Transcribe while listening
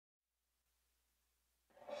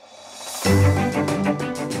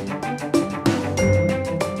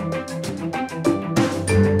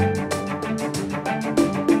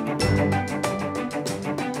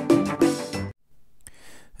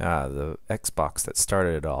the Xbox that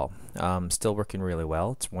started it all. Still working really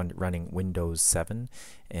well. It's running Windows 7,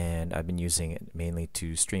 and I've been using it mainly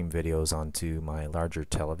to stream videos onto my larger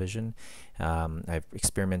television. I've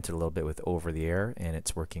experimented a little bit with over-the-air, and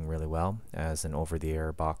it's working really well as an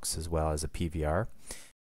over-the-air box as well as a PVR.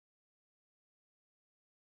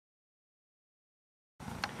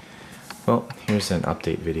 Well, here's an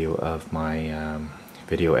update video of my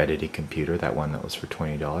video editing computer, that one that was for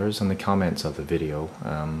 $20. In the comments of the video,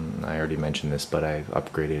 I already mentioned this, but I've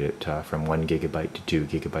upgraded it from 1 gigabyte to 2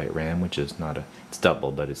 gigabyte RAM, which is not it's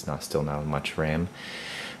double, but it's still not much RAM.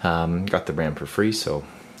 Got the RAM for free, so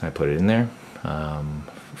I put it in there.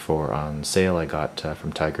 For on sale, I got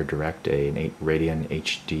from Tiger Direct an Radeon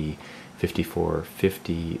HD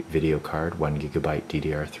 5450 video card, 1 gigabyte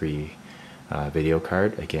DDR3 video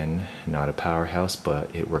card. Again, not a powerhouse,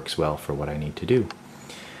 but it works well for what I need to do.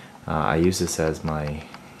 I use this as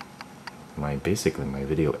basically my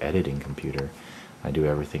video editing computer. I do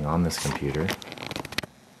everything on this computer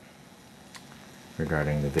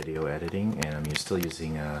regarding the video editing, and I'm still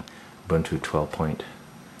using Ubuntu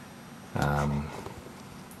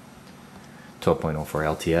 12.0 for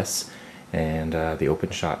LTS and the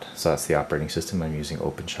OpenShot. So that's the operating system. I'm using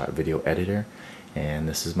OpenShot Video Editor, and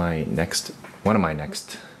this is one of my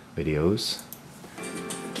next videos.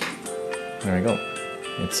 There we go.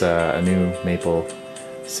 It's a new maple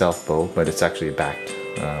self bow, but it's actually a backed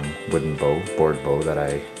wooden board bow that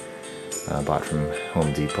I bought from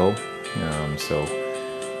Home Depot. So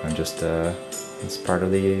I'm just it's part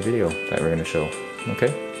of the video that we're going to show.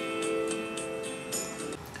 Okay.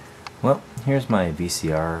 Well, here's my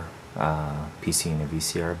VCR PC and a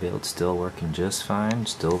VCR build. Still working just fine.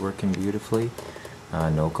 Still working beautifully.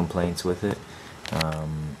 No complaints with it.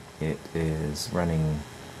 It is running.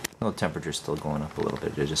 Well, the temperature's still going up a little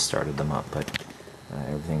bit. I just started them up, but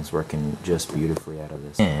everything's working just beautifully out of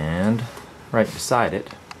this. And right beside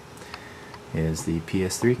it is the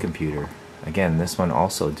PS3 computer. Again, this one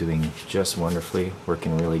also doing just wonderfully,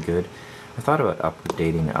 working really good. I thought about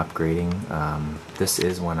updating and upgrading. This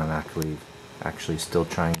is one I'm actually still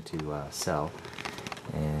trying to sell,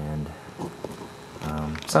 and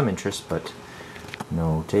some interest, but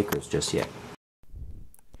no takers just yet.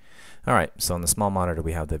 Alright, so on the small monitor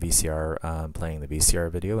we have the VCR playing the VCR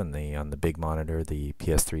video, and on the big monitor the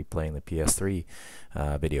PS3 playing the PS3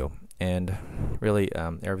 video. And really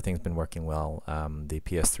everything's been working well. The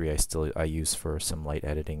PS3 I use for some light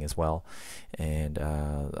editing as well, and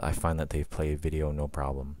I find that they play video no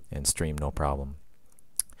problem and stream no problem.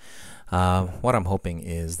 What I'm hoping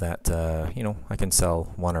is that I can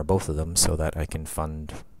sell one or both of them so that I can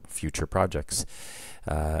fund future projects.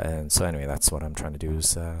 And so anyway, that's what I'm trying to do,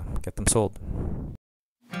 is get them sold.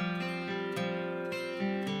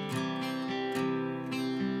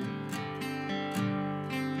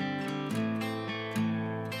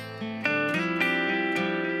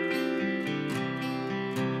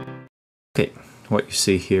 Okay, what you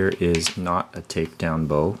see here is not a takedown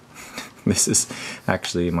bow. This is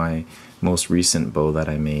actually my most recent bow that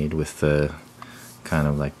I made, with the kind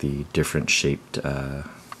of like the different shaped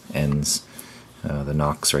ends. The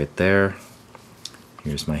nocks right there.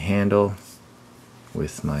 Here's my handle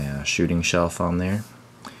with my shooting shelf on there.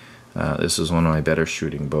 This is one of my better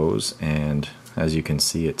shooting bows, and as you can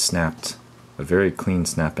see, it snapped a very clean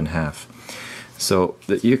snap in half. So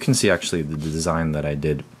you can see actually the design that I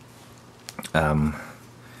did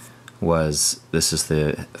this is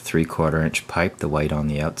the 3/4 inch pipe, the white on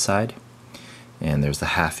the outside, and there's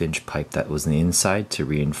the 1/2 inch pipe that was on the inside to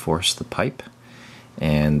reinforce the pipe.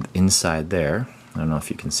 And inside there, I don't know if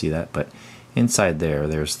you can see that, but inside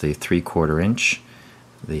there's the 3/4 inch,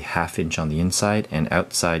 the 1/2 inch on the inside, and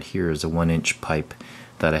outside here is a 1 inch pipe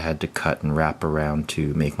that I had to cut and wrap around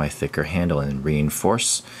to make my thicker handle and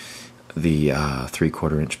reinforce the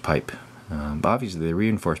 3/4 inch pipe. But obviously the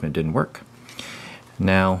reinforcement didn't work.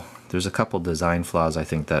 Now, there's a couple design flaws I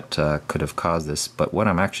think that could have caused this, but what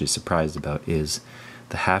I'm actually surprised about is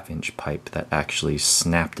the 1/2 inch pipe that actually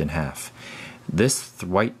snapped in half. This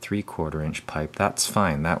white 3/4 inch pipe, that's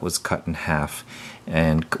fine. That was cut in half,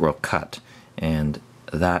 and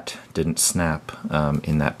that didn't snap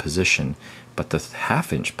in that position. But the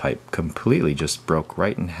 1/2 inch pipe completely just broke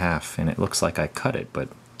right in half, and it looks like I cut it, but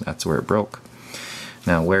that's where it broke.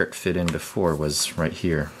 Now, where it fit in before was right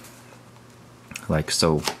here, like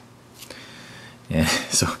so. Yeah,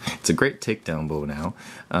 so it's a great takedown bow now,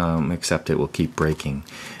 except it will keep breaking.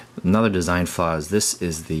 Another design flaw is this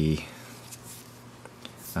is the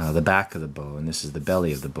back of the bow, and this is the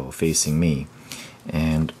belly of the bow facing me.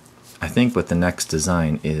 And I think what the next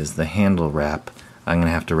design is the handle wrap I'm going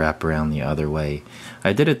to have to wrap around the other way.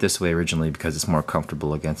 I did it this way originally because it's more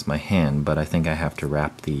comfortable against my hand, but I think I have to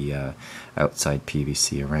wrap the outside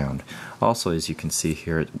PVC around. Also, as you can see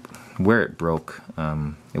here, where it broke,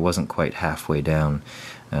 it wasn't quite halfway down,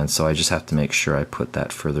 and so I just have to make sure I put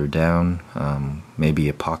that further down,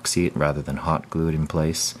 maybe epoxy it rather than hot glue it in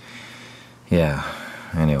place. Yeah,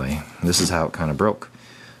 anyway, this is how it kind of broke.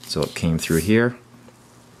 So it came through here,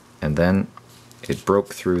 and then it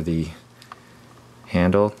broke through the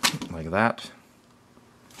handle like that,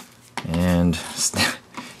 and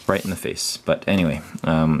right in the face. But anyway,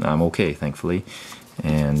 I'm okay, thankfully,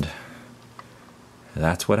 and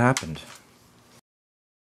that's what happened.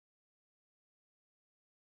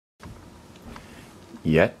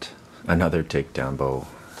 Yet another takedown bow.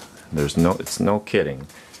 It's no kidding.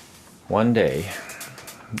 One day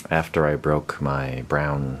after I broke my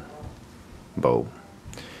brown bow,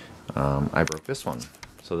 I broke this one.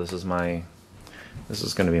 So this is going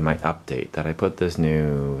to be my update, that I put this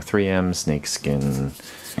new 3M snakeskin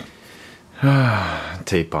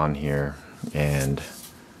tape on here, and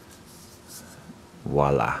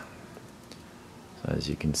voila. So as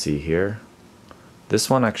you can see here, this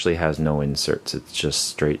one actually has no inserts. It's just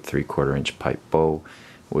straight 3/4 inch pipe bow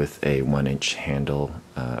with a 1 inch handle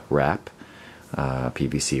wrap,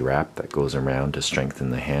 PVC wrap that goes around to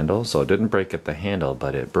strengthen the handle. So it didn't break at the handle,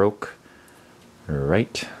 but it broke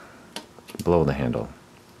right below the handle.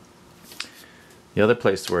 The other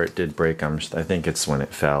place where it did break, I think it's when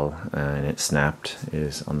it fell and it snapped,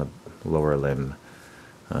 is on the lower limb,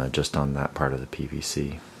 just on that part of the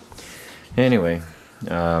PVC. Anyway,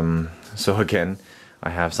 so again, I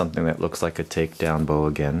have something that looks like a takedown bow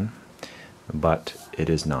again, but it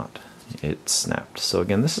is not. It snapped. So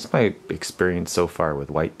again, this is my experience so far with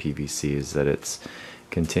white PVC, is that it's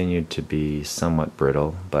continued to be somewhat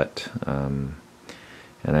brittle, but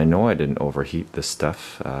and I know I didn't overheat this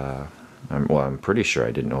stuff. I'm pretty sure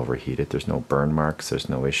I didn't overheat it. There's no burn marks, there's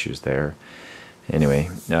no issues there. Anyway,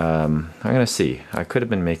 I'm gonna see. I could have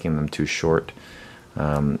been making them too short.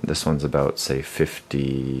 This one's about, say,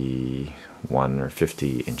 51 or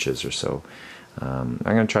 50 inches or so. I'm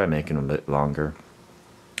gonna try making them a bit longer,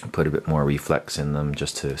 put a bit more reflex in them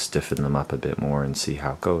just to stiffen them up a bit more and see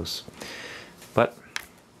how it goes. But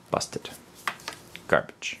busted.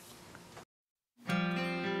 Garbage.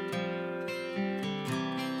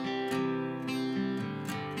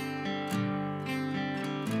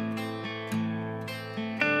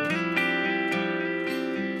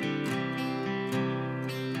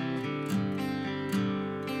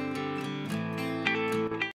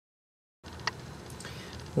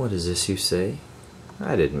 What is this, you say?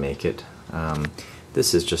 I didn't make it.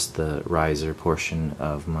 This is just the riser portion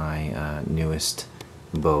of my newest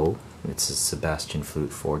bow. It's a Sebastian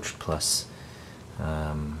Flute Forged Plus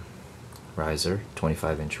riser,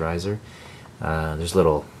 25-inch riser. There's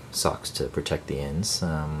little socks to protect the ends,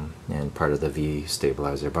 and part of the V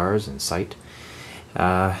stabilizer bars and sight.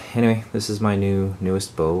 Anyway, this is my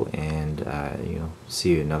newest bow, and you'll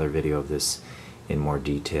see another video of this in more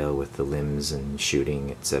detail with the limbs and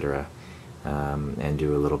shooting, etc., and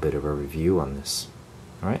do a little bit of a review on this.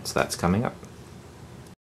 Alright, so that's coming up.